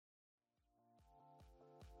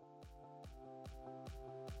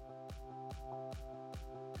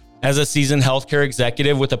As a seasoned healthcare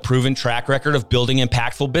executive with a proven track record of building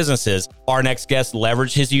impactful businesses, our next guest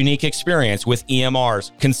leveraged his unique experience with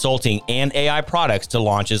EMRs, consulting, and AI products to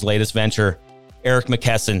launch his latest venture. Eric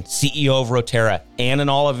McKesson, CEO of Roterra and an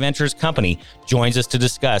Olive Ventures company, joins us to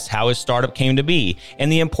discuss how his startup came to be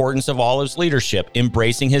and the importance of Olive's leadership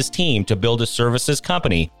embracing his team to build a services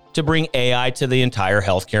company to bring AI to the entire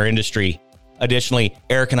healthcare industry. Additionally,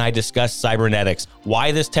 Eric and I discuss cybernetics,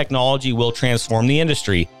 why this technology will transform the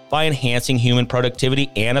industry by enhancing human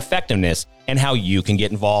productivity and effectiveness, and how you can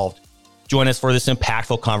get involved. Join us for this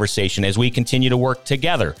impactful conversation as we continue to work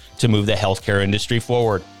together to move the healthcare industry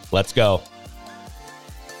forward. Let's go.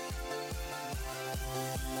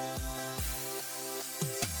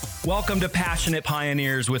 Welcome to Passionate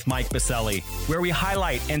Pioneers with Mike Biselli, where we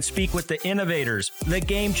highlight and speak with the innovators, the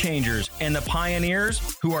game changers, and the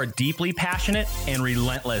pioneers who are deeply passionate and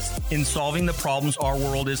relentless in solving the problems our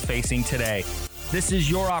world is facing today. This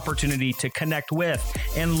is your opportunity to connect with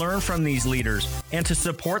and learn from these leaders and to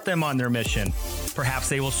support them on their mission. Perhaps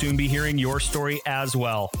they will soon be hearing your story as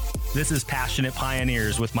well. This is Passionate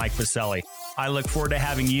Pioneers with Mike Biselli. I look forward to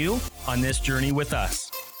having you on this journey with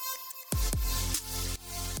us.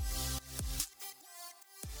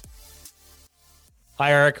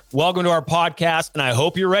 Hi, Eric. Welcome to our podcast, and I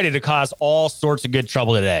hope you're ready to cause all sorts of good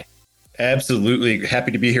trouble today. Absolutely.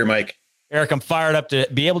 Happy to be here, Mike. Eric, I'm fired up to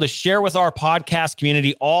be able to share with our podcast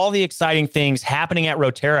community all the exciting things happening at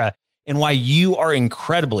Roterra and why you are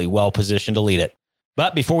incredibly well positioned to lead it.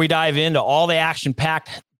 But before we dive into all the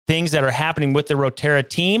action-packed things that are happening with the Roterra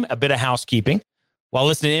team, a bit of housekeeping. While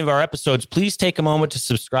listening to any of our episodes, please take a moment to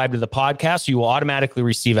subscribe to the podcast so you will automatically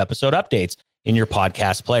receive episode updates in your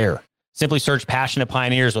podcast player. Simply search Passionate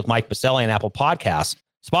Pioneers with Mike Biselli on Apple Podcasts,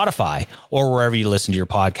 Spotify, or wherever you listen to your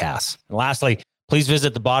podcasts. And lastly, please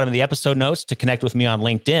visit the bottom of the episode notes to connect with me on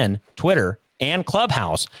LinkedIn, Twitter, and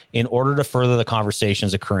Clubhouse in order to further the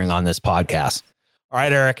conversations occurring on this podcast. All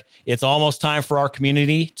right, Eric, it's almost time for our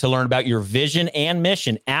community to learn about your vision and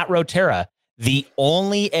mission at Roterra, the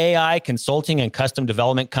only AI consulting and custom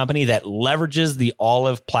development company that leverages the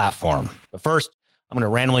Olive platform. But first, I'm going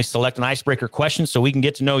to randomly select an icebreaker question so we can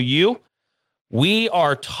get to know you. We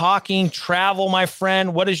are talking travel, my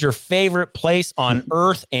friend. What is your favorite place on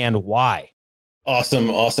earth and why?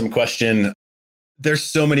 Awesome question. There's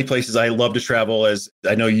so many places I love to travel, as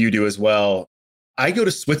I know you do as well. I go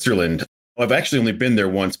to Switzerland. I've actually only been there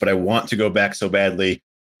once, but I want to go back so badly.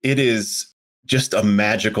 It is just a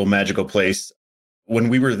magical place. When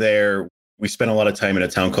we were there, we spent a lot of time in a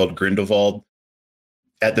town called Grindelwald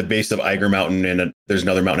at the base of Eiger Mountain. And there's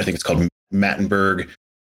another mountain, I think it's called Mattenberg.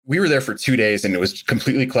 We were there for 2 days and it was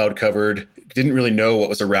completely cloud covered. Didn't really know what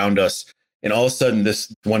was around us. And all of a sudden,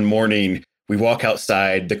 this one morning, we walk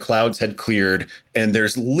outside, the clouds had cleared, and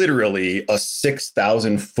there's literally a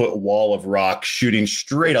 6,000 foot wall of rock shooting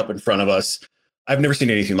straight up in front of us. I've never seen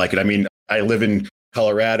anything like it. I mean, I live in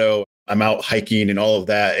Colorado. I'm out hiking and all of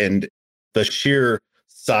that. And the sheer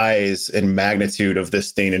size and magnitude of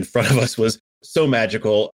this thing in front of us was so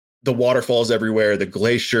magical. The waterfalls everywhere, the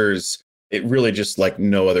glaciers, it really just like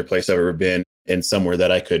no other place I've ever been, and somewhere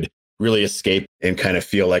that I could really escape and kind of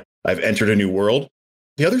feel like I've entered a new world.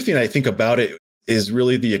 The other thing I think about it is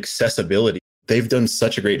really the accessibility. They've done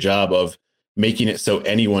such a great job of making it so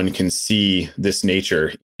anyone can see this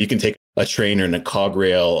nature. You can take a train and a cog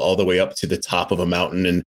rail all the way up to the top of a mountain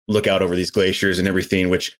and look out over these glaciers and everything,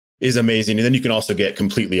 which is amazing. And then you can also get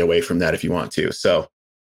completely away from that if you want to. So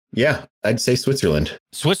yeah, I'd say Switzerland.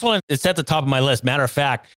 Switzerland is at the top of my list. Matter of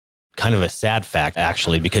fact, kind of a sad fact,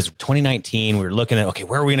 actually, because 2019, we were looking at, okay,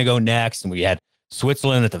 where are we going to go next? And we had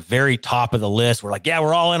Switzerland at the very top of the list. We're like, yeah,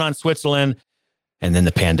 we're all in on Switzerland. And then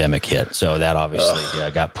the pandemic hit. So that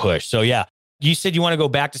obviously got pushed. So yeah, you said you want to go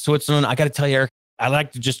back to Switzerland. I got to tell you, Eric, I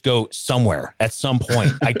like to just go somewhere at some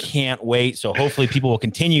point. I can't wait. So hopefully people will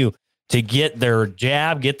continue to get their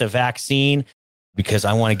jab, get the vaccine, because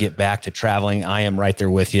I want to get back to traveling. I am right there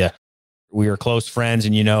with you. We are close friends.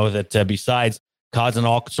 And you know that besides causing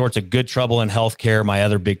all sorts of good trouble in healthcare, my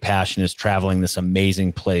other big passion is traveling this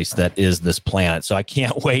amazing place that is this planet. So I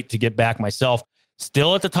can't wait to get back myself.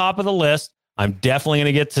 Still at the top of the list. I'm definitely going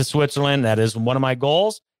to get to Switzerland. That is one of my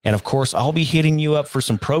goals. And of course, I'll be hitting you up for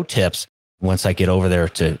some pro tips once I get over there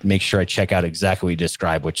to make sure I check out exactly what you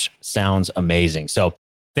described, which sounds amazing. So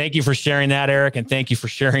thank you for sharing that, Eric. And thank you for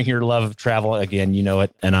sharing your love of travel. Again, you know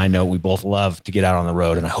it. And I know we both love to get out on the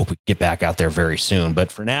road, and I hope we get back out there very soon.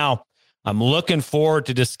 But for now, I'm looking forward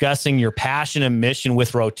to discussing your passion and mission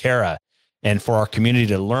with Roterra, and for our community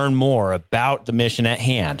to learn more about the mission at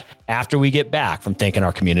hand after we get back from thanking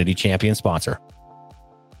our community champion sponsor.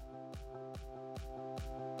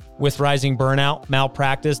 With rising burnout,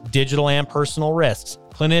 malpractice, digital and personal risks,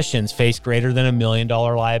 clinicians face greater than $1 million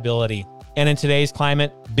liability. And in today's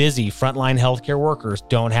climate, busy frontline healthcare workers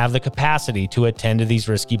don't have the capacity to attend to these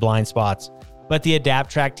risky blind spots. But the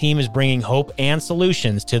AdaptTrack team is bringing hope and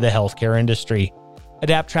solutions to the healthcare industry.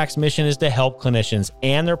 AdaptTrack's mission is to help clinicians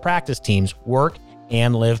and their practice teams work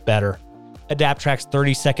and live better. AdaptTrack's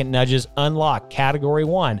 30-second nudges unlock Category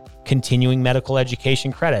 1 continuing medical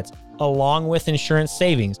education credits, along with insurance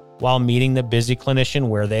savings, while meeting the busy clinician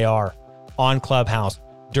where they are. On Clubhouse,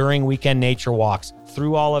 during weekend nature walks,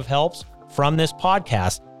 through Olive Helps, from this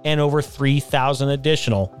podcast, and over 3,000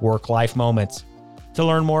 additional work-life moments. To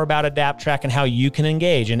learn more about AdaptTrack and how you can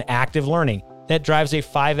engage in active learning that drives a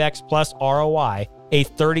 5x plus ROI, a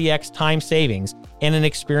 30x time savings, and an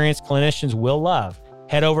experience clinicians will love,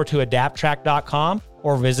 head over to adapttrack.com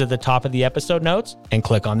or visit the top of the episode notes and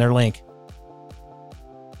click on their link.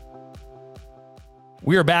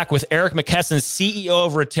 We are back with Eric McKesson, CEO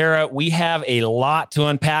of Roterra. We have a lot to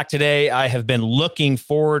unpack today. I have been looking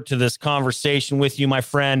forward to this conversation with you, my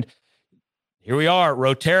friend. Here we are,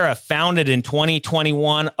 Roterra, founded in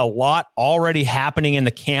 2021. A lot already happening in the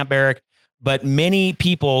camp, Eric, but many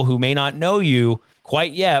people who may not know you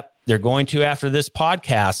quite yet, they're going to after this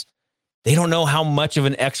podcast. They don't know how much of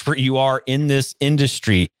an expert you are in this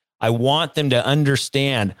industry. I want them to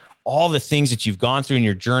understand all the things that you've gone through in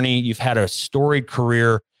your journey. You've had a storied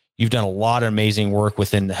career. You've done a lot of amazing work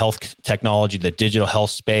within the health technology, the digital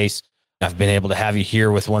health space. I've been able to have you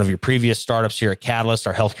here with one of your previous startups here at Catalyst,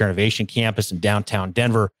 our healthcare innovation campus in downtown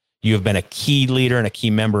Denver. You have been a key leader and a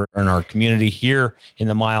key member in our community here in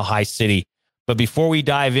the Mile High City. But before we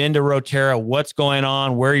dive into Roterra, what's going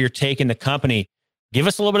on, where you're taking the company, give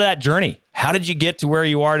us a little bit of that journey. How did you get to where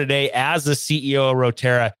you are today as the CEO of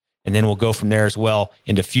Roterra? And then we'll go from there as well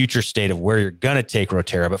into future state of where you're going to take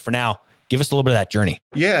Roterra. But for now, give us a little bit of that journey.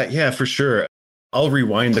 Yeah, for sure. I'll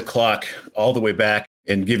rewind the clock all the way back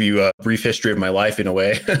and give you a brief history of my life in a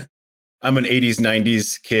way. I'm an 80s,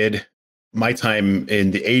 90s kid. My time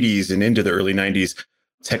in the 80s and into the early 90s,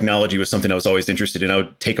 technology was something I was always interested in. I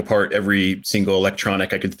would take apart every single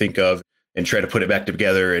electronic I could think of and try to put it back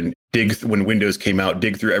together and dig, when Windows came out,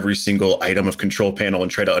 dig through every single item of control panel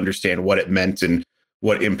and try to understand what it meant and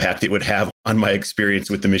what impact it would have on my experience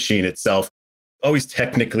with the machine itself. Always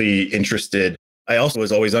technically interested. I also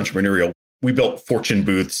was always entrepreneurial. We built fortune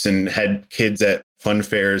booths and had kids at fun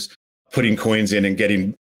fairs putting coins in and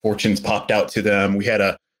getting fortunes popped out to them. We had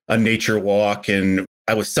a nature walk, and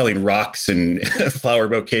I was selling rocks and flower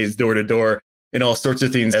bouquets door to door and all sorts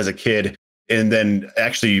of things as a kid. And then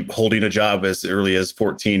actually holding a job as early as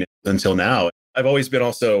 14 until now. I've always been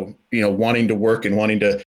also, wanting to work and wanting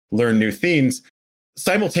to learn new things.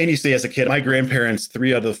 Simultaneously, as a kid, my grandparents,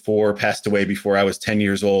 3 out of the 4 passed away before I was 10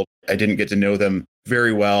 years old. I didn't get to know them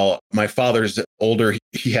very well. My father's older.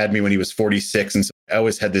 He had me when he was 46. And so I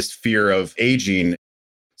always had this fear of aging.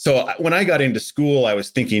 So when I got into school, I was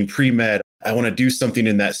thinking pre-med, I want to do something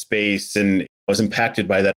in that space. And I was impacted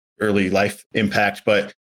by that early life impact.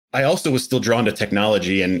 But I also was still drawn to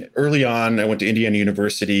technology. And early on, I went to Indiana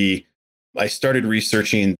University. I started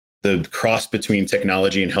researching the cross between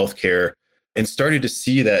technology and healthcare, and started to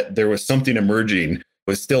see that there was something emerging. It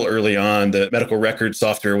was still early on. The medical record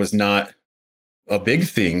software was not a big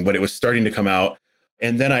thing, but it was starting to come out.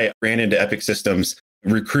 And then I ran into Epic Systems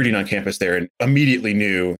recruiting on campus there and immediately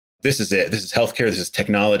knew this is it. This is healthcare. This is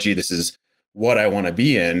technology. This is what I want to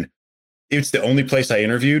be in. It's the only place I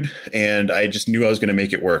interviewed, and I just knew I was going to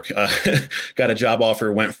make it work. Got a job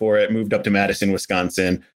offer, went for it, moved up to Madison,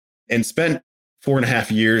 Wisconsin, and spent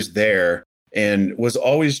 4.5 years there. And was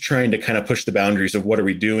always trying to kind of push the boundaries of what are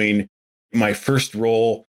we doing. My first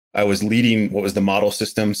role, I was leading what was the model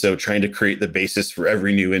system. So trying to create the basis for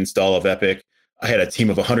every new install of Epic. I had a team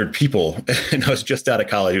of 100 people and I was just out of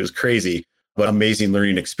college. It was crazy, but amazing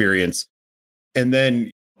learning experience. And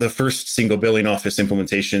then the first single billing office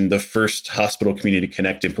implementation, the first Hospital Community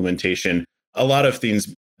Connect implementation, a lot of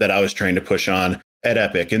things that I was trying to push on at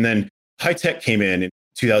Epic. And then high tech came in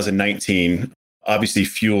 2019. Obviously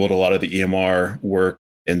fueled a lot of the EMR work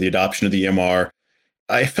and the adoption of the EMR.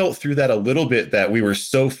 I felt through that a little bit that we were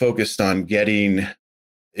so focused on getting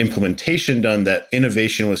implementation done that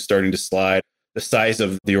innovation was starting to slide. The size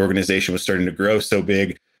of the organization was starting to grow so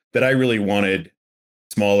big that I really wanted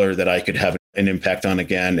smaller that I could have an impact on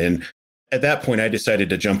again. And at that point, I decided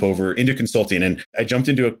to jump over into consulting, and I jumped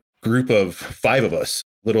into a group of 5 of us,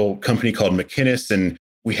 little company called McKinnis. And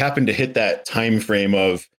we happened to hit that time frame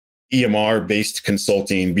of EMR-based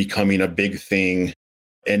consulting becoming a big thing.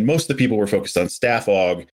 And most of the people were focused on staff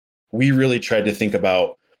aug. We really tried to think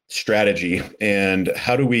about strategy and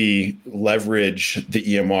how do we leverage the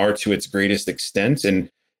EMR to its greatest extent. And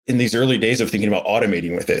in these early days of thinking about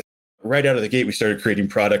automating with it, right out of the gate, we started creating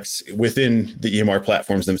products within the EMR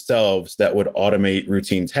platforms themselves that would automate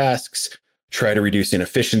routine tasks, try to reduce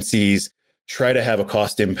inefficiencies, try to have a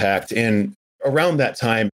cost impact. And around that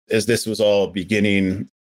time, as this was all beginning,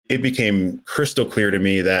 it became crystal clear to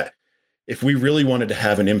me that if we really wanted to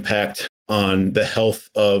have an impact on the health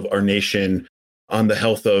of our nation, on the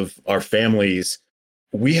health of our families,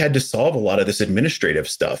 we had to solve a lot of this administrative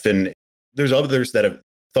stuff. And there's others that have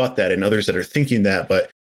thought that and others that are thinking that, but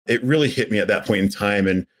it really hit me at that point in time.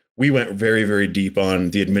 And we went very, very deep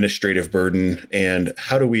on the administrative burden and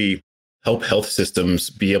how do we help health systems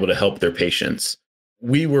be able to help their patients.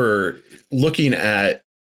 We were looking at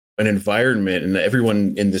an environment, and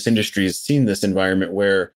everyone in this industry has seen this environment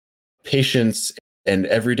where patients and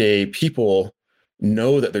everyday people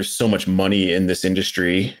know that there's so much money in this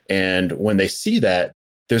industry. And when they see that,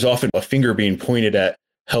 there's often a finger being pointed at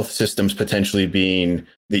health systems potentially being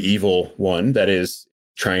the evil one that is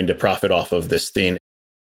trying to profit off of this thing.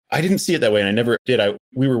 I didn't see it that way, and I never did.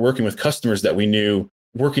 We were working with customers that we knew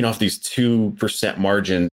working off these 2%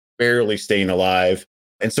 margin, barely staying alive.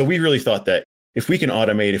 And so we really thought that if we can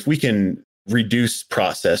automate, if we can reduce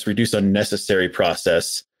unnecessary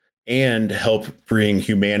process, and help bring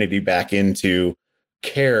humanity back into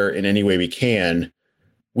care in any way we can,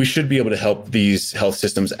 we should be able to help these health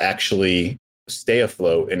systems actually stay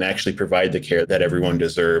afloat and actually provide the care that everyone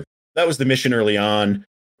deserves. That was the mission early on.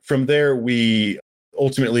 From there, we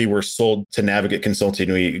ultimately were sold to Navigate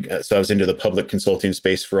Consulting. So I was into the public consulting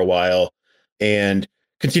space for a while and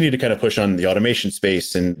continued to kind of push on the automation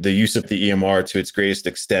space and the use of the EMR to its greatest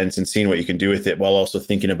extent and seeing what you can do with it while also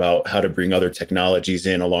thinking about how to bring other technologies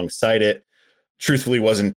in alongside it. Truthfully,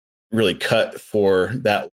 wasn't really cut for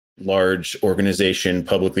that large organization,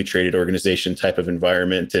 publicly traded organization type of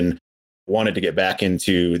environment, and wanted to get back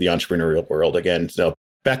into the entrepreneurial world again. So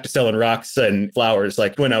back to selling rocks and flowers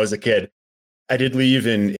like when I was a kid. I did leave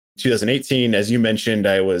in 2018. As you mentioned,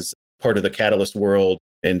 I was part of the Catalyst world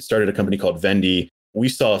and started a company called Vendy. We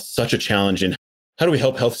saw such a challenge in how do we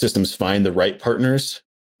help health systems find the right partners?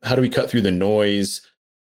 How do we cut through the noise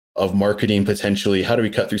of marketing potentially? How do we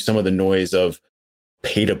cut through some of the noise of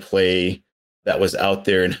pay to play that was out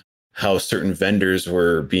there and how certain vendors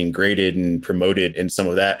were being graded and promoted and some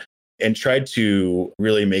of that, and tried to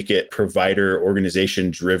really make it provider organization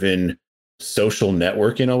driven social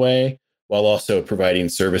network in a way, while also providing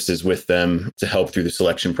services with them to help through the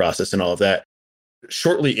selection process and all of that.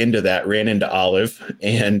 Shortly into that, ran into Olive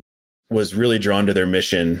and was really drawn to their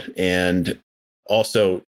mission. And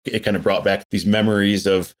also it kind of brought back these memories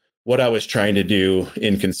of what I was trying to do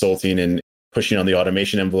in consulting and pushing on the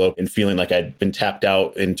automation envelope and feeling like I'd been tapped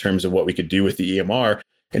out in terms of what we could do with the EMR.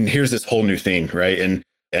 And here's this whole new thing, right? And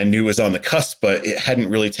I knew it was on the cusp, but it hadn't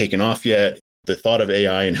really taken off yet. The thought of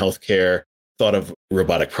AI in healthcare, thought of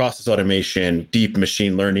robotic process automation, deep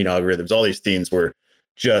machine learning algorithms, all these things were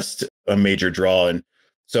just a major draw. And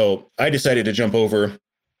so I decided to jump over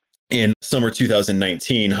in summer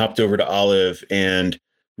 2019, hopped over to Olive and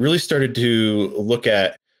really started to look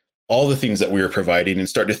at all the things that we were providing and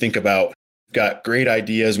start to think about, got great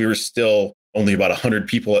ideas. We were still only about 100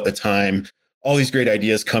 people at the time, all these great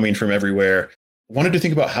ideas coming from everywhere. Wanted to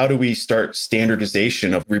think about how do we start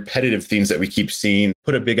standardization of repetitive things that we keep seeing,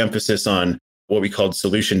 put a big emphasis on what we called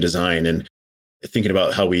solution design and thinking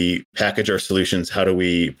about how we package our solutions, how do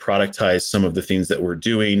we productize some of the things that we're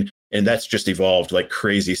doing. And that's just evolved like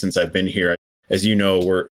crazy since I've been here. As you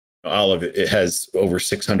know, Olive, it has over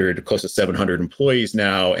 600, close to 700 employees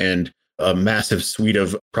now, and a massive suite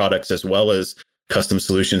of products as well as custom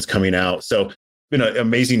solutions coming out. So it's been an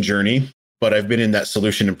amazing journey, but I've been in that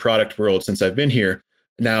solution and product world since I've been here.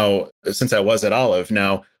 Now, since I was at Olive,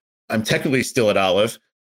 now I'm technically still at Olive.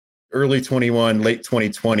 Early 21, late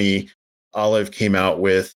 2020, Olive came out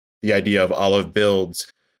with the idea of Olive Builds,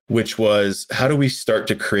 which was how do we start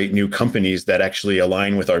to create new companies that actually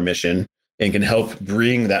align with our mission and can help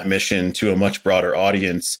bring that mission to a much broader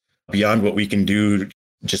audience beyond what we can do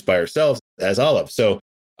just by ourselves as Olive. So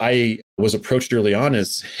I was approached early on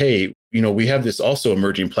as, hey, we have this also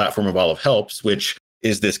emerging platform of Olive Helps, which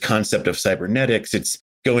is this concept of cybernetics. It's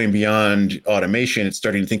going beyond automation. It's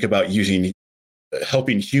starting to think about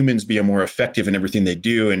helping humans be more effective in everything they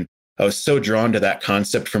do. And I was so drawn to that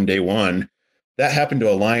concept from day one. That happened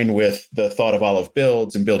to align with the thought of Olive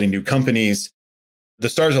Builds and building new companies. The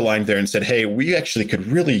stars aligned there and said, hey, we actually could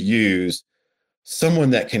really use someone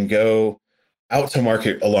that can go out to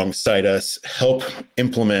market alongside us, help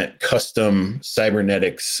implement custom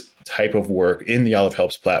cybernetics type of work in the Olive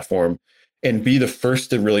Helps platform, and be the first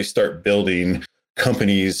to really start building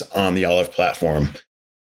companies on the Olive platform.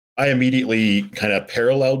 I immediately kind of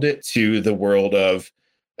paralleled it to the world of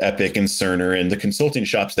Epic and Cerner and the consulting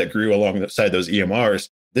shops that grew alongside those EMRs.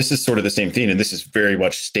 This is sort of the same thing. And this is very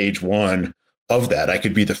much stage one of that. I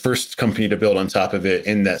could be the first company to build on top of it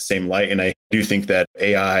in that same light. And I do think that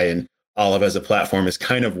AI and Olive as a platform is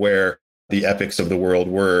kind of where the Epics of the world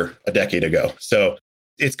were a decade ago. So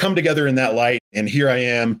it's come together in that light. And here I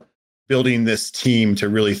am building this team to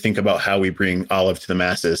really think about how we bring Olive to the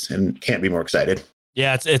masses, and can't be more excited.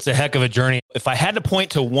 Yeah, it's a heck of a journey. If I had to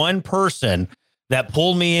point to one person that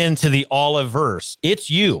pulled me into the Olive-verse, it's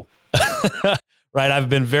you. Right? I've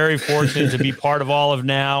been very fortunate to be part of Olive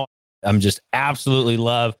now. I'm just absolutely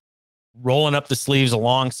love rolling up the sleeves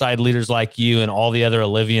alongside leaders like you and all the other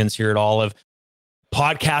Olivians here at Olive.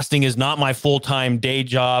 Podcasting is not my full-time day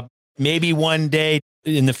job. Maybe one day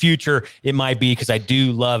in the future, it might be, because I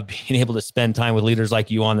do love being able to spend time with leaders like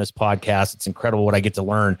you on this podcast. It's incredible what I get to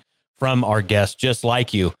learn from our guests just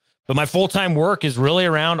like you. But my full-time work is really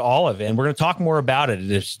around Olive, and we're going to talk more about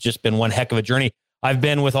it. It's just been one heck of a journey. I've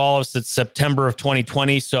been with Olive since September of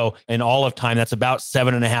 2020. So in Olive time, that's about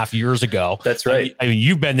 7.5 years ago. That's right. I mean,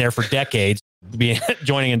 you've been there for decades,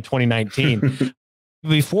 joining in 2019.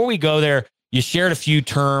 Before we go there, you shared a few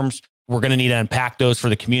terms. We're going to need to unpack those for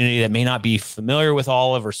the community that may not be familiar with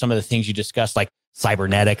Olive, or some of the things you discussed, like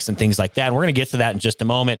cybernetics and things like that. And we're going to get to that in just a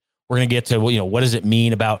moment. We're going to get to, what does it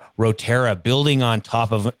mean about Roterra building on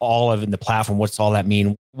top of Olive and the platform? What's all that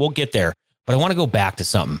mean? We'll get there. But I want to go back to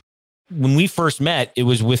something. When we first met, it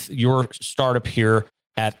was with your startup here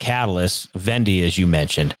at Catalyst, Vendy, as you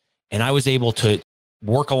mentioned. And I was able to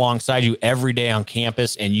work alongside you every day on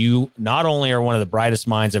campus. And you not only are one of the brightest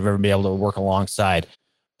minds I've ever been able to work alongside,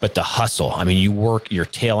 but the hustle. I mean, you work your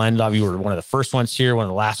tail end off. You were one of the first ones here, one of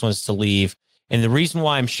the last ones to leave. And the reason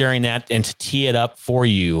why I'm sharing that, and to tee it up for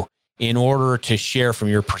you in order to share from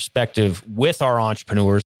your perspective with our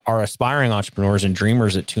entrepreneurs, our aspiring entrepreneurs and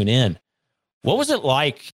dreamers that tune in, what was it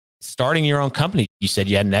like starting your own company? You said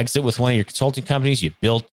you had an exit with one of your consulting companies. You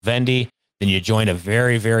built Vendy, then you joined a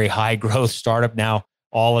very, very high growth startup. Now,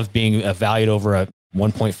 Olive being valued over a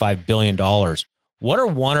 $1.5 billion. What are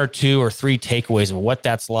one or two or three takeaways of what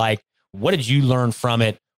that's like? What did you learn from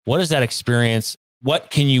it? What is that experience?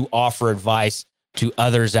 What can you offer advice to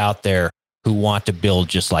others out there who want to build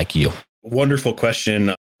just like you? Wonderful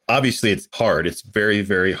question. Obviously, it's hard. It's very,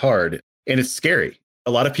 very hard. And it's scary.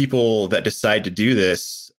 A lot of people that decide to do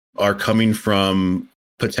this are coming from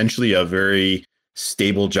potentially a very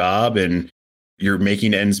stable job, and you're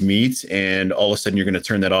making ends meet. And all of a sudden you're going to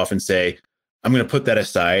turn that off and say, I'm going to put that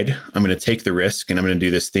aside. I'm going to take the risk, and I'm going to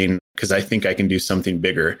do this thing because I think I can do something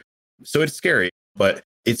bigger. So it's scary, but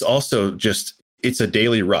it's also it's a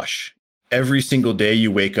daily rush. Every single day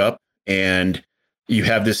you wake up and you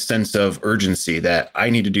have this sense of urgency that I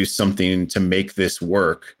need to do something to make this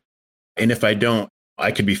work. And if I don't,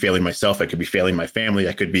 I could be failing myself. I could be failing my family.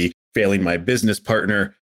 I could be failing my business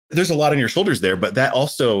partner. There's a lot on your shoulders there, but that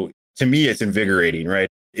also, to me, it's invigorating, right?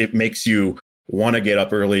 It makes you want to get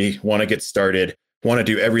up early, want to get started, want to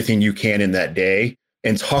do everything you can in that day,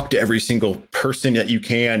 and talk to every single person that you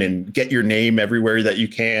can and get your name everywhere that you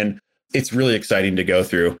can. It's really exciting to go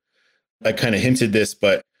through. I kind of hinted this,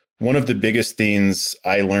 but one of the biggest things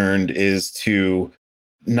I learned is to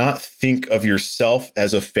not think of yourself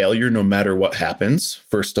as a failure no matter what happens.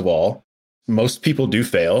 First of all, most people do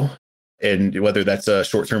fail. And whether that's a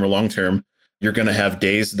short-term or long-term, you're going to have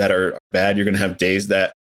days that are bad. You're going to have days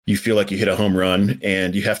that you feel like you hit a home run,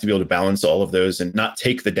 and you have to be able to balance all of those and not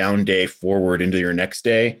take the down day forward into your next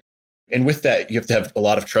day. And with that, you have to have a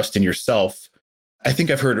lot of trust in yourself. I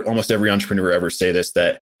think I've heard almost every entrepreneur ever say this,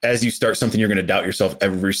 that as you start something, you're going to doubt yourself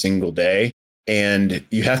every single day. And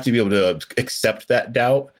you have to be able to accept that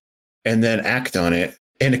doubt and then act on it,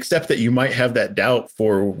 and accept that you might have that doubt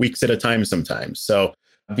for weeks at a time sometimes. So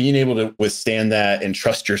being able to withstand that and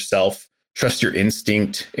trust yourself, trust your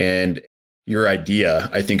instinct and your idea,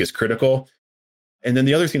 I think is critical. And then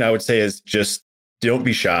the other thing I would say is just don't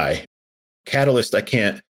be shy. Catalyst, I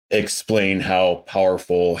can't explain how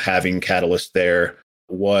powerful having Catalyst there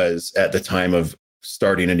was at the time of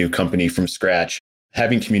starting a new company from scratch.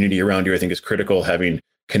 Having community around you, I think, is critical. Having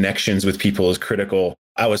connections with people is critical.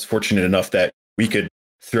 I was fortunate enough that we could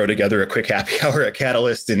throw together a quick happy hour at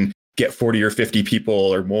Catalyst and get 40 or 50 people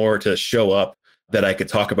or more to show up that I could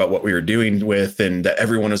talk about what we were doing with, and that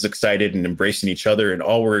everyone was excited and embracing each other, and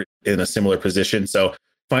all were in a similar position. So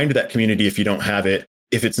find that community if you don't have it.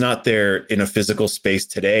 If it's not there in a physical space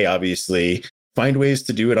today, obviously, find ways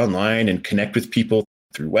to do it online and connect with people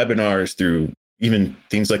through webinars, through even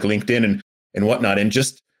things like LinkedIn and whatnot. And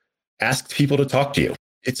just ask people to talk to you.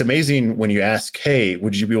 It's amazing when you ask, hey,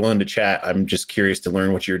 would you be willing to chat? I'm just curious to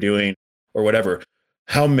learn what you're doing or whatever.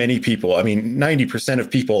 How many people, 90%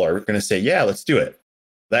 of people are going to say, yeah, let's do it.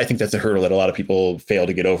 I think that's a hurdle that a lot of people fail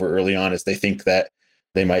to get over early on, is they think that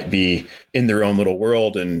they might be in their own little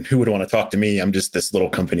world and who would want to talk to me? I'm just this little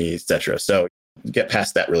company, et cetera. So get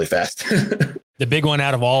past that really fast. The big one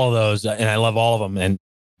out of all of those, and I love all of them and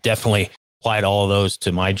definitely applied all of those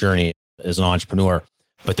to my journey as an entrepreneur.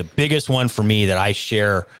 But the biggest one for me that I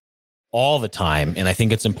share all the time, and I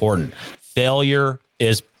think it's important, failure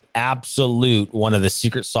is absolute one of the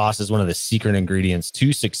secret sauces, one of the secret ingredients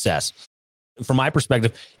to success. From my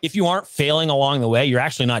perspective, if you aren't failing along the way, you're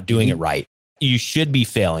actually not doing it right. You should be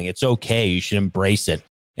failing. It's okay. You should embrace it.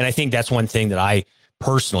 And I think that's one thing that I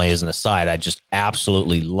personally, as an aside, I just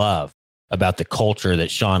absolutely love about the culture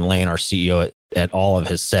that Sean Lane, our CEO at Olive,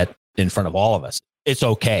 has set in front of all of us. It's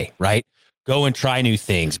okay, right? Go and try new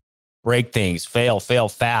things, break things, fail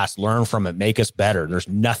fast, learn from it, make us better. There's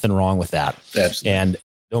nothing wrong with that. Absolutely. And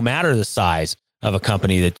no matter the size of a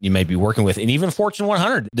company that you may be working with, and even Fortune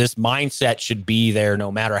 100, this mindset should be there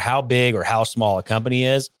no matter how big or how small a company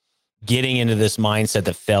is. Getting into this mindset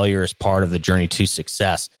that failure is part of the journey to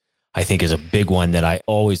success, I think, is a big one that I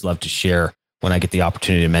always love to share when I get the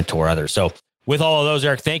opportunity to mentor others. So with all of those,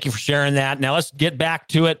 Eric, thank you for sharing that. Now let's get back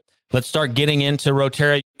to it. Let's start getting into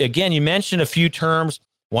Roterra. Again, you mentioned a few terms.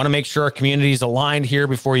 Want to make sure our community is aligned here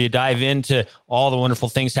before you dive into all the wonderful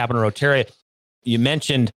things happening at Roterra. You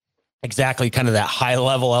mentioned exactly kind of that high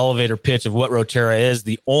level elevator pitch of what Roterra is,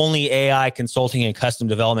 the only AI consulting and custom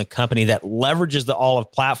development company that leverages the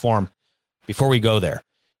Olive platform. Before we go there,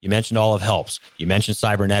 you mentioned Olive Helps. You mentioned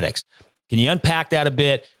cybernetics. Can you unpack that a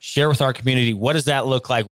bit? Share with our community. What does that look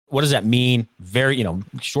like? What does that mean? Very,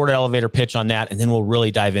 short elevator pitch on that. And then we'll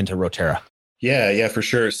really dive into Roterra. Yeah, for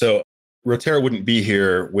sure. So Roterra wouldn't be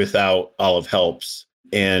here without Olive Helps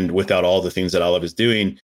and without all the things that Olive is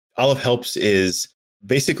doing. Olive Helps is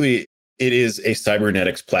basically, it is a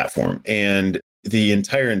cybernetics platform. And the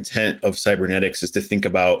entire intent of cybernetics is to think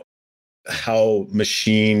about how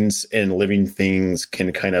machines and living things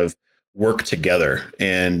can kind of work together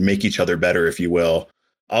and make each other better, if you will.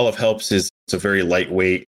 Olive Helps is a very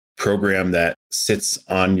lightweight program that sits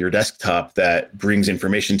on your desktop that brings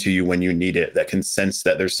information to you when you need it, that can sense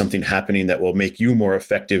that there's something happening that will make you more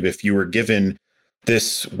effective if you were given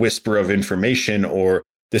this whisper of information, or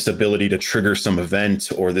this ability to trigger some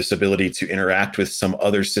event, or this ability to interact with some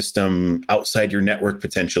other system outside your network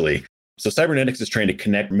potentially. So cybernetics is trying to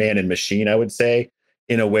connect man and machine, I would say,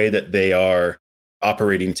 in a way that they are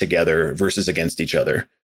operating together versus against each other.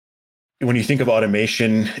 When you think of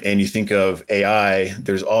automation and you think of AI,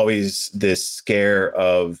 there's always this scare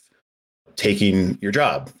of taking your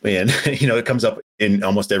job. And, it comes up in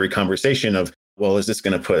almost every conversation of, well, is this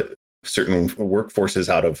going to put certain workforces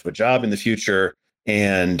out of a job in the future?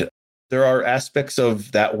 And there are aspects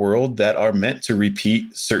of that world that are meant to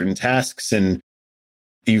repeat certain tasks and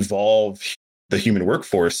evolve the human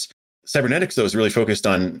workforce. Cybernetics, though, is really focused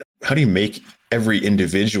on how do you make every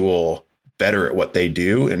individual better at what they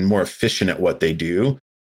do and more efficient at what they do,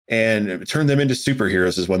 and turn them into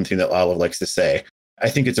superheroes is one thing that Olive likes to say. I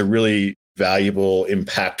think it's a really valuable,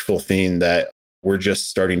 impactful thing that we're just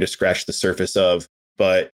starting to scratch the surface of,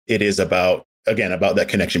 but it is about that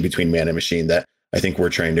connection between man and machine that I think we're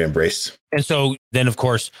trying to embrace. And so then, of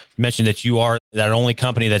course, you mentioned that you are that only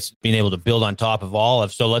company that's been able to build on top of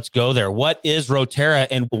Olive. So let's go there. What is Roterra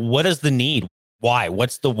and what is the need? Why?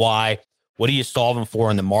 What's the why? What are you solving for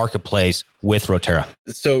in the marketplace with Roterra?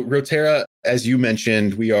 So Roterra, as you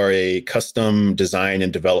mentioned, we are a custom design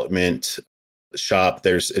and development shop.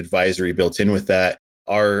 There's advisory built in with that.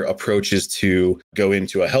 Our approach is to go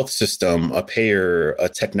into a health system, a payer, a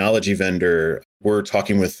technology vendor. We're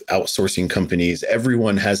talking with outsourcing companies.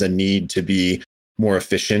 Everyone has a need to be more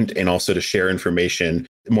efficient and also to share information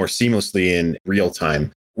more seamlessly in real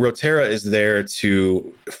time. Roterra is there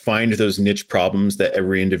to find those niche problems that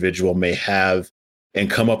every individual may have and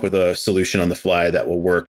come up with a solution on the fly that will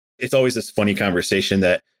work. It's always this funny conversation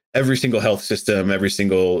that every single health system, every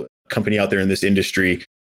single company out there in this industry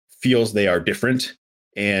feels they are different.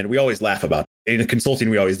 And we always laugh about it. In consulting,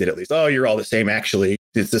 we always did at least, oh, you're all the same. Actually,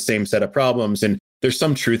 it's the same set of problems. And there's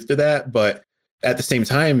some truth to that. But at the same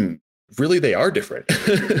time, really, they are different.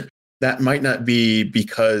 That might not be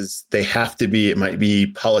because they have to be. It might be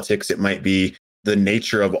politics. It might be the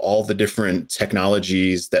nature of all the different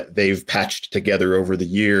technologies that they've patched together over the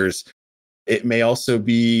years. It may also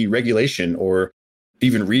be regulation or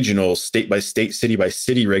even regional, state by state, city by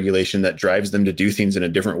city regulation that drives them to do things in a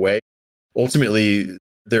different way. Ultimately,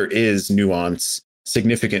 there is nuance.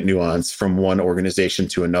 significant nuance from one organization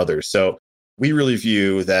to another. So we really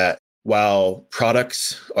view that while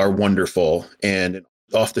products are wonderful and an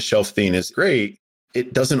off-the-shelf thing is great,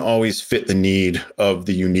 it doesn't always fit the need of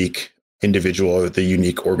the unique individual or the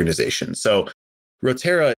unique organization. So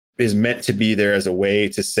Roterra is meant to be there as a way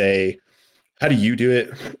to say, how do you do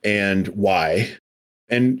it and why?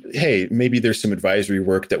 And hey, maybe there's some advisory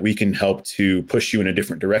work that we can help to push you in a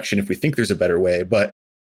different direction if we think there's a better way. But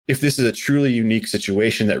if this is a truly unique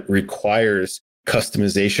situation that requires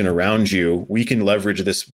customization around you, we can leverage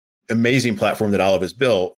this amazing platform that Olive has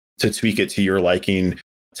built to tweak it to your liking,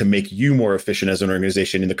 to make you more efficient as an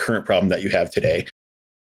organization in the current problem that you have today.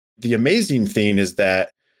 The amazing thing is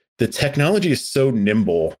that the technology is so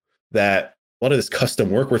nimble that a lot of this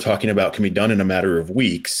custom work we're talking about can be done in a matter of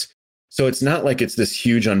weeks. So it's not like it's this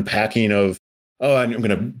huge unpacking of, oh, I'm going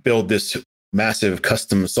to build this massive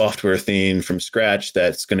custom software thing from scratch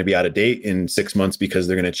that's going to be out of date in 6 months because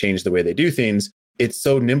they're going to change the way they do things. It's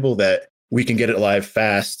so nimble that we can get it live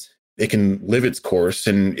fast. It can live its course.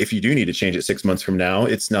 And if you do need to change it 6 months from now,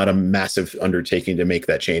 it's not a massive undertaking to make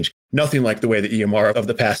that change. Nothing like the way the EMR of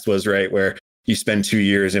the past was, right? Where you spend 2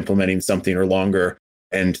 years implementing something or longer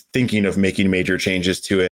and thinking of making major changes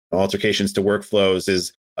to it. Altercations to workflows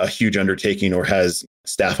is a huge undertaking or has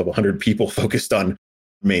staff of 100 people focused on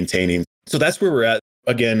maintaining. So that's where we're at.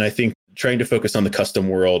 Again, I think trying to focus on the custom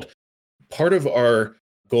world. Part of our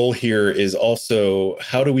goal here is also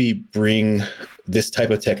how do we bring this type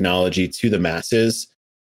of technology to the masses?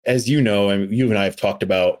 As you know, and you and I have talked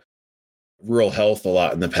about rural health a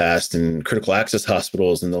lot in the past and critical access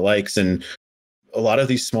hospitals and the likes. And a lot of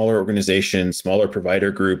these smaller organizations, smaller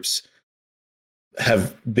provider groups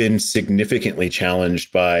have been significantly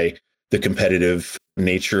challenged by the competitive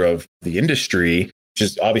nature of the industry, which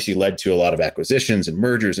has obviously led to a lot of acquisitions and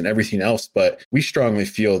mergers and everything else. But we strongly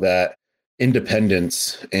feel that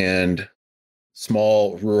independence and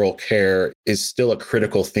small rural care is still a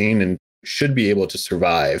critical thing and should be able to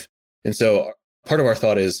survive. And so part of our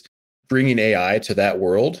thought is bringing AI to that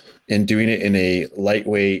world and doing it in a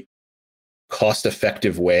lightweight,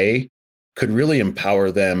 cost-effective way could really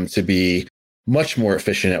empower them to be much more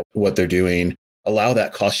efficient at what they're doing, allow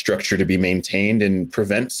that cost structure to be maintained and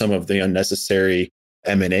prevent some of the unnecessary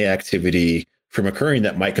M&A activity from occurring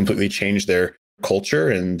that might completely change their culture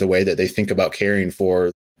and the way that they think about caring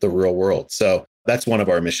for the real world. So that's one of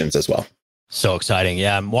our missions as well. So exciting.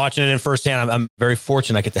 Yeah, I'm watching it in firsthand. I'm very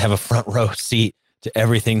fortunate I get to have a front row seat to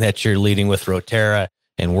everything that you're leading with Roterra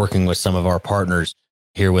and working with some of our partners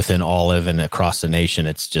here within Olive and across the nation.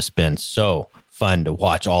 It's just been so fun to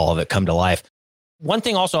watch all of it come to life. One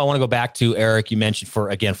thing also I want to go back to, Eric, you mentioned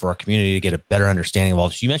for our community to get a better understanding of all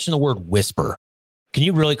this, you mentioned the word whisper. Can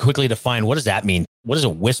you really quickly define what does that mean? What does a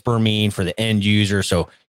whisper mean for the end user? So,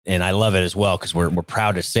 and I love it as well, because we're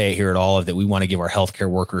proud to say here at Olive that we want to give our healthcare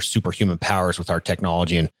workers superhuman powers with our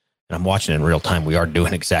technology. And I'm watching it in real time. We are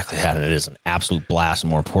doing exactly that. And it is an absolute blast and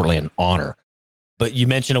more importantly, an honor. But you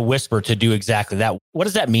mentioned a whisper to do exactly that. What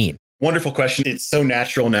does that mean? Wonderful question. It's so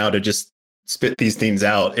natural now to just spit these things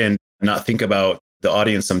out and not think about the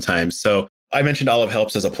audience sometimes. So I mentioned Olive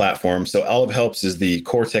Helps as a platform. So Olive Helps is the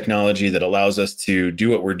core technology that allows us to do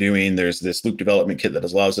what we're doing. There's this Loop development kit that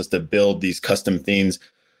allows us to build these custom things.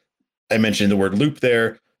 I mentioned the word loop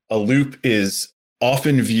there. A loop is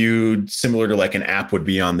often viewed similar to like an app would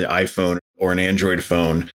be on the iPhone or an Android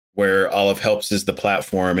phone, where Olive Helps is the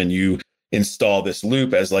platform and you install this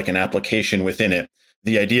loop as like an application within it.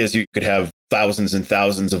 The idea is you could have thousands and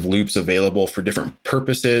thousands of loops available for different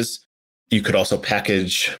purposes. You could also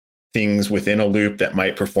package things within a loop that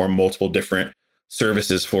might perform multiple different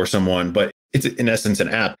services for someone, but it's in essence an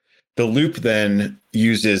app. The loop then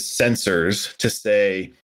uses sensors to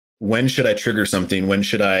say, when should I trigger something? When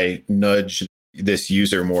should I nudge this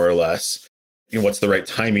user more or less? What's the right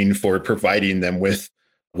timing for providing them with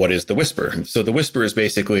what is the whisper? So the whisper is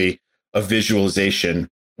basically a visualization.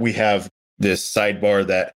 We have this sidebar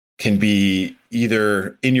that can be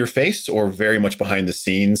either in your face or very much behind the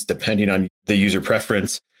scenes, depending on the user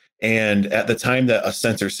preference. And at the time that a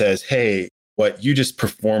sensor says, hey, what you just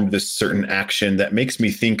performed this certain action that makes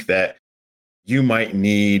me think that you might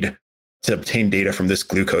need to obtain data from this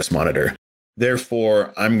glucose monitor.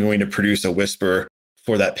 Therefore, I'm going to produce a whisper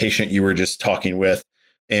for that patient you were just talking with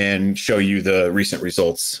and show you the recent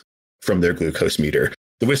results from their glucose meter.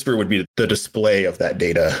 The whisper would be the display of that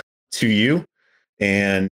data to you.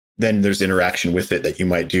 And then there's interaction with it that you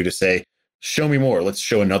might do to say, show me more. Let's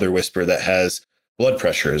show another whisper that has blood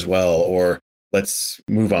pressure as well, or let's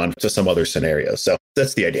move on to some other scenario. So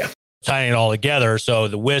that's the idea. Tying it all together. So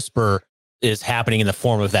the whisper is happening in the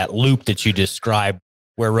form of that loop that you described,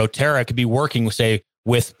 where Roterra could be working, say,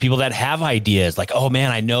 with people that have ideas like, oh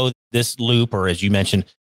man, I know this loop, or as you mentioned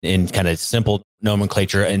in kind of simple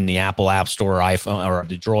nomenclature in the Apple App Store, or iPhone, or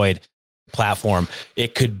the Droid platform,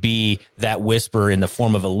 it could be that whisper in the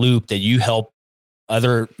form of a loop that you help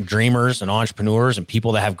other dreamers and entrepreneurs and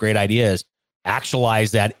people that have great ideas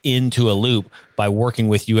actualize that into a loop by working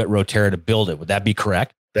with you at Roterra to build it. Would that be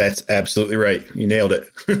correct? That's absolutely right. You nailed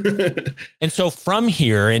it. And so from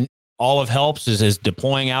here, and Olive Helps is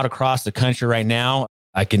deploying out across the country right now.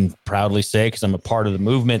 I can proudly say, because I'm a part of the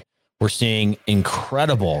movement, we're seeing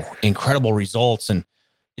incredible results. And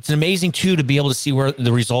it's amazing too, to be able to see where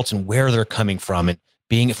the results and where they're coming from. And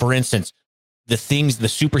being, for instance, the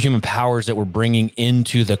superhuman powers that we're bringing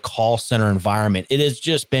into the call center environment, it has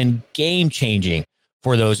just been game changing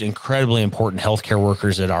for those incredibly important healthcare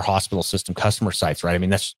workers at our hospital system customer sites, right? I mean,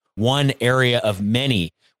 that's one area of many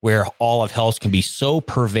where Olive Health can be so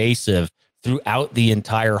pervasive throughout the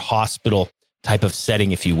entire hospital type of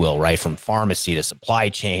setting, if you will, right? From pharmacy to supply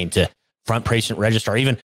chain to front patient registrar.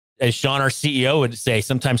 Even as Sean, our CEO, would say,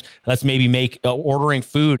 sometimes let's maybe make ordering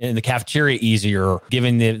food in the cafeteria easier, or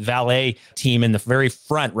giving the valet team in the very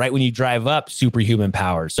front, right when you drive up, superhuman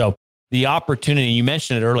powers. So the opportunity, you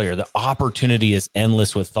mentioned it earlier, the opportunity is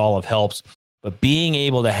endless with Olive Helps, but being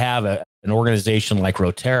able to have an organization like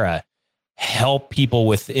Roterra help people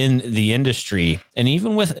within the industry, and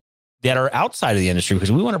even with that are outside of the industry,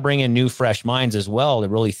 because we want to bring in new, fresh minds as well to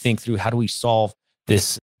really think through how do we solve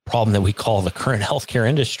this problem that we call the current healthcare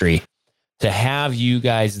industry. To have you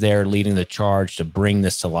guys there leading the charge to bring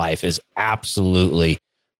this to life is absolutely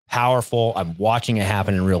powerful. I'm watching it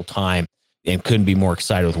happen in real time and couldn't be more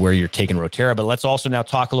excited with where you're taking Roterra. But let's also now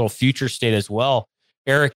talk a little future state as well.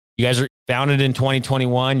 Eric, you guys are founded in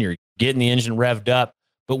 2021. You're getting the engine revved up.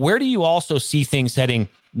 But where do you also see things heading,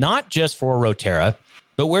 not just for Roterra,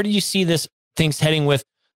 but where do you see things heading with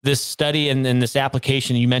this study and this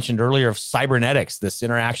application you mentioned earlier of cybernetics, this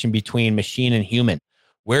interaction between machine and human?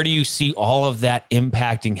 Where do you see all of that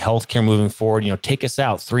impacting healthcare moving forward? Take us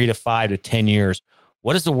out 3 to 5 to 10 years.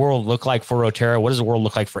 What does the world look like for Roterra? What does the world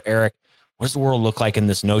look like for Eric? What does the world look like in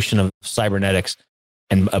this notion of cybernetics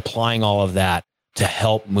and applying all of that to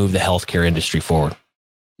help move the healthcare industry forward?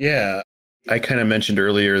 Yeah, I kind of mentioned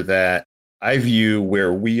earlier that I view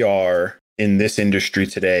where we are in this industry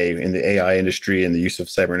today, in the AI industry and the use of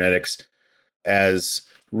cybernetics, as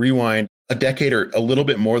rewind a decade or a little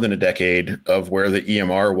bit more than a decade of where the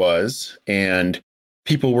EMR was, and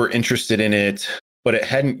people were interested in it, but it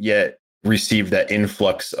hadn't yet received that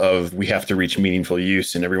influx of we have to reach meaningful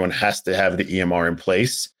use and everyone has to have the EMR in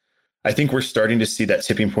place. I think we're starting to see that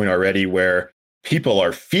tipping point already where people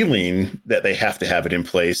are feeling that they have to have it in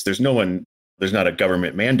place. There's not a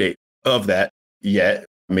government mandate of that yet.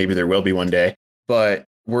 Maybe there will be one day, but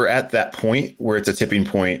we're at that point where it's a tipping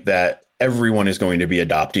point that everyone is going to be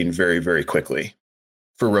adopting very, very quickly.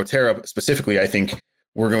 For Roterra specifically, I think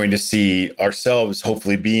we're going to see ourselves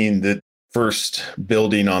hopefully being the first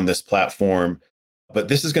building on this platform, but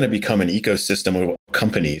this is going to become an ecosystem of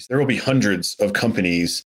companies. There will be hundreds of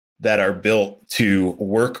companies that are built to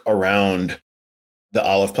work around the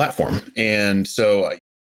Olive platform. And so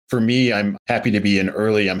for me, I'm happy to be in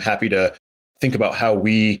early. I'm happy to think about how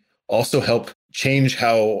we also help change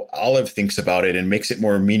how Olive thinks about it and makes it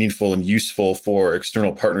more meaningful and useful for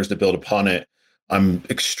external partners to build upon it. I'm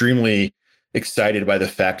extremely excited by the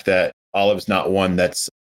fact that Olive's not one that's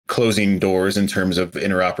closing doors in terms of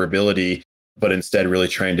interoperability, but instead really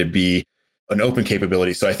trying to be an open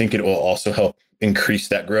capability. So I think it will also help increase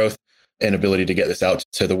that growth and ability to get this out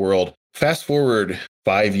to the world. Fast forward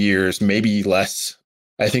 5 years, maybe less,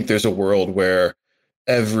 I think there's a world where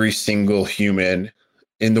every single human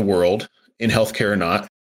in the world, in healthcare or not,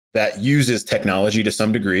 that uses technology to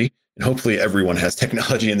some degree, and hopefully everyone has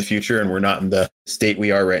technology in the future, and we're not in the state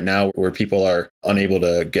we are right now where people are unable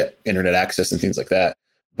to get internet access and things like that.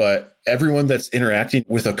 But everyone that's interacting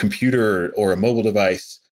with a computer or a mobile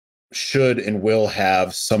device should and will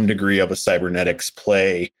have some degree of a cybernetics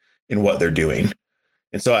play in what they're doing.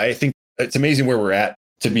 And so I think it's amazing where we're at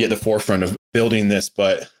to be at the forefront of building this,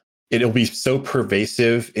 but it'll be so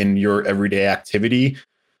pervasive in your everyday activity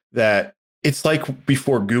that it's like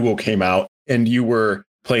before Google came out and you were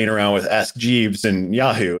playing around with Ask Jeeves and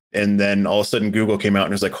Yahoo. And then all of a sudden Google came out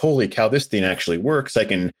and was like, holy cow, this thing actually works. I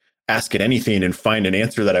can ask it anything and find an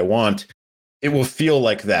answer that I want. It will feel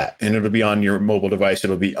like that. And it'll be on your mobile device.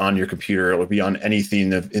 It'll be on your computer. It'll be on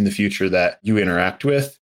anything in the future that you interact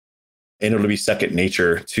with. And it'll be second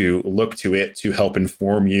nature to look to it to help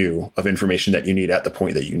inform you of information that you need at the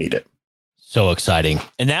point that you need it. So exciting.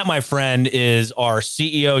 And that, my friend, is our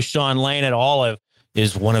CEO, Sean Lane at Olive.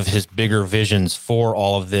 is one of his bigger visions for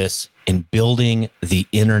all of this in building the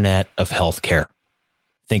internet of healthcare.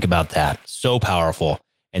 Think about that. So powerful.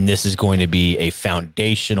 And this is going to be a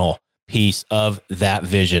foundational piece of that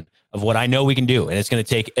vision of what I know we can do. And it's going to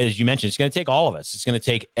take, as you mentioned, it's going to take all of us. It's going to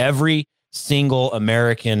take every single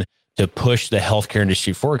American to push the healthcare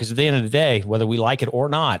industry forward. Because at the end of the day, whether we like it or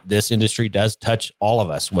not, this industry does touch all of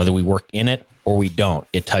us, whether we work in it or we don't.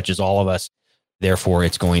 It touches all of us. Therefore,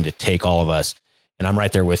 it's going to take all of us. And I'm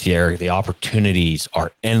right there with you, Eric. The opportunities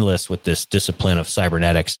are endless with this discipline of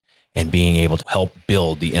cybernetics and being able to help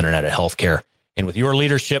build the internet of healthcare. And with your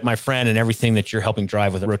leadership, my friend, and everything that you're helping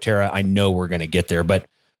drive with Rotera, I know we're going to get there. But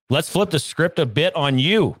let's flip the script a bit on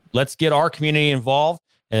you. Let's get our community involved.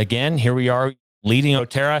 And again, here we are leading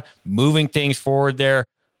Rotera, moving things forward there.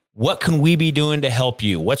 What can we be doing to help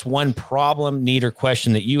you? What's one problem, need, or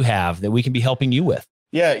question that you have that we can be helping you with?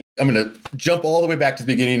 Yeah, I'm going to jump all the way back to the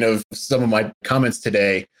beginning of some of my comments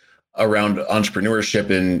today around entrepreneurship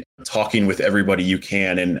and talking with everybody you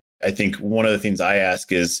can. And I think one of the things I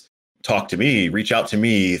ask is talk to me, reach out to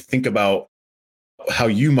me, think about how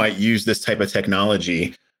you might use this type of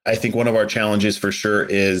technology. I think one of our challenges for sure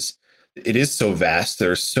is it is so vast.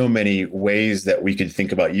 There's so many ways that we could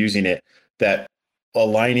think about using it, that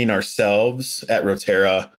aligning ourselves at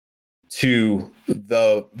Rotera to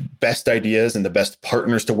the best ideas and the best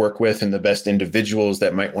partners to work with and the best individuals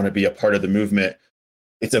that might want to be a part of the movement,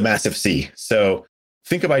 it's a massive sea. So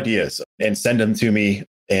think of ideas and send them to me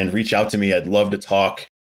and reach out to me. I'd love to talk.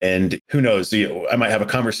 And who knows, I might have a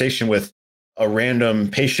conversation with a random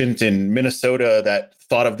patient in Minnesota that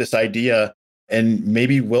thought of this idea, and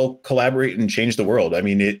maybe we'll collaborate and change the world. I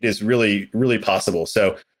mean, it is really, really possible.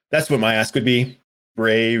 So that's what my ask would be.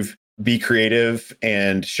 Brave, be creative,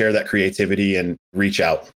 and share that creativity and reach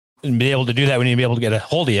out. And be able to do that, we need to be able to get a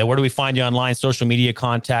hold of you. Where do we find you online? Social media,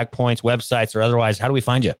 contact points, websites, or otherwise? How do we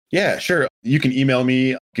find you? Yeah, sure. You can email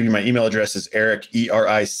me. I'll give you my email address is Eric,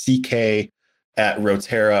 ERICK, at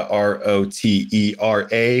Rotera,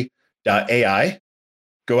 ROTERA.ai.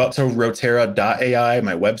 Go out to Rotera.ai,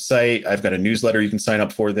 my website. I've got a newsletter you can sign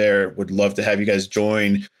up for there. Would love to have you guys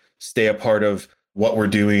join, stay a part of what we're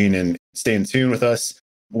doing, and stay in tune with us.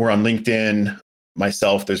 We're on LinkedIn.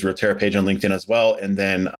 Myself, there's a Rotera page on LinkedIn as well. And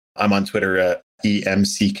then I'm on Twitter at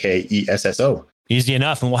EMCKESSO. Easy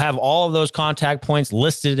enough. And we'll have all of those contact points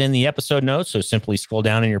listed in the episode notes. So simply scroll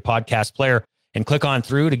down in your podcast player and click on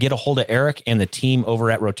through to get a hold of Eric and the team over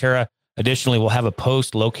at Rotera. Additionally, we'll have a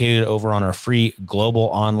post located over on our free global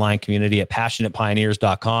online community at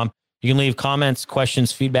passionatepioneers.com. You can leave comments,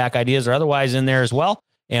 questions, feedback, ideas, or otherwise in there as well.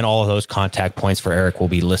 And all of those contact points for Eric will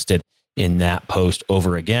be listed in that post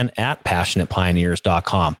over again at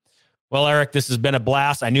passionatepioneers.com. Well, Eric, this has been a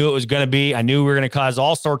blast. I knew it was going to be. I knew we were going to cause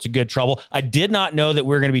all sorts of good trouble. I did not know that we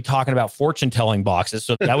were going to be talking about fortune-telling boxes.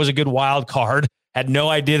 So that was a good wild card. Had no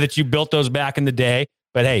idea that you built those back in the day.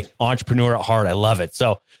 But hey, entrepreneur at heart. I love it.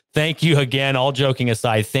 So thank you again. All joking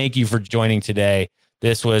aside, thank you for joining today.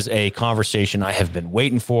 This was a conversation I have been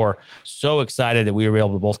waiting for. So excited that we were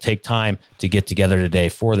able to both take time to get together today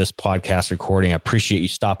for this podcast recording. I appreciate you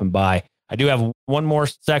stopping by. I do have one more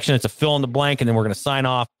section. It's a fill in the blank, and then we're going to sign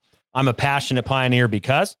off. I'm a passionate pioneer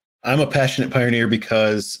because I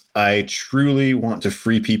truly want to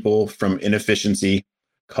free people from inefficiency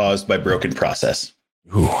caused by broken process.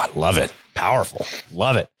 Ooh, I love it. Powerful.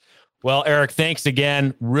 Love it. Well, Eric, thanks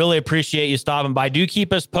again. Really appreciate you stopping by. Do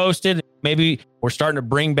keep us posted. Maybe we're starting to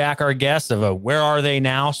bring back our guests of where are they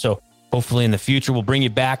now? So hopefully in the future, we'll bring you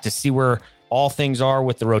back to see where all things are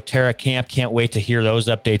with the Rotera camp. Can't wait to hear those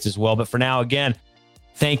updates as well. But for now, again,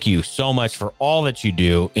 thank you so much for all that you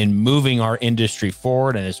do in moving our industry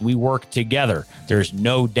forward. And as we work together, there's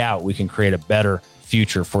no doubt we can create a better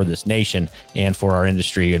future for this nation and for our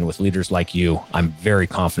industry. And with leaders like you, I'm very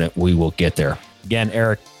confident we will get there. Again,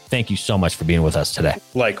 Eric, thank you so much for being with us today.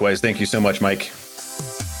 Likewise. Thank you so much, Mike.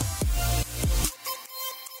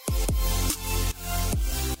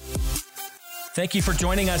 Thank you for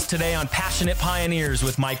joining us today on Passionate Pioneers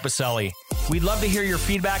with Mike Biselli. We'd love to hear your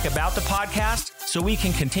feedback about the podcast so we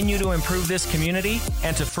can continue to improve this community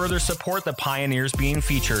and to further support the pioneers being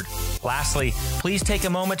featured. Lastly, please take a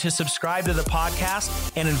moment to subscribe to the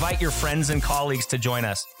podcast and invite your friends and colleagues to join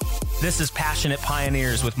us. This is Passionate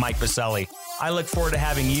Pioneers with Mike Biselli. I look forward to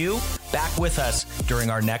having you back with us during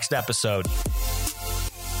our next episode.